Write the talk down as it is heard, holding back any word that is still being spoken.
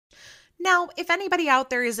Now, if anybody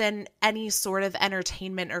out there is in any sort of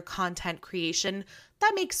entertainment or content creation,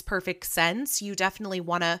 that makes perfect sense. You definitely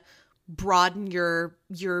want to broaden your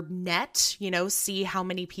net, see how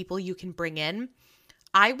many people you can bring in.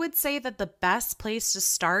 I would say that the best place to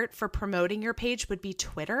start for promoting your page would be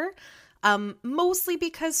Twitter, mostly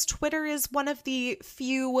because Twitter is one of the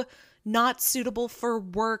few not suitable for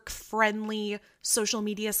work friendly social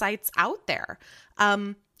media sites out there.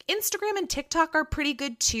 Instagram and TikTok are pretty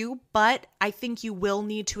good too, but I think you will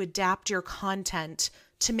need to adapt your content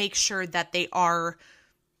to make sure that they are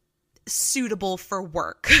suitable for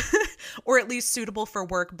work, or at least suitable for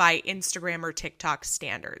work by Instagram or TikTok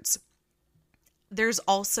standards. There's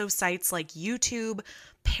also sites like YouTube,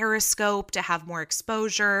 Periscope to have more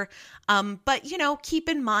exposure. But, keep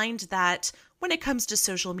in mind that when it comes to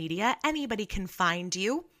social media, anybody can find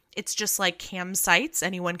you. It's just like cam sites.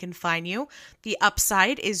 Anyone can find you. The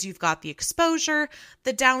upside is you've got the exposure.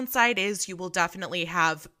 The downside is you will definitely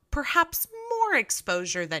have perhaps more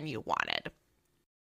exposure than you wanted.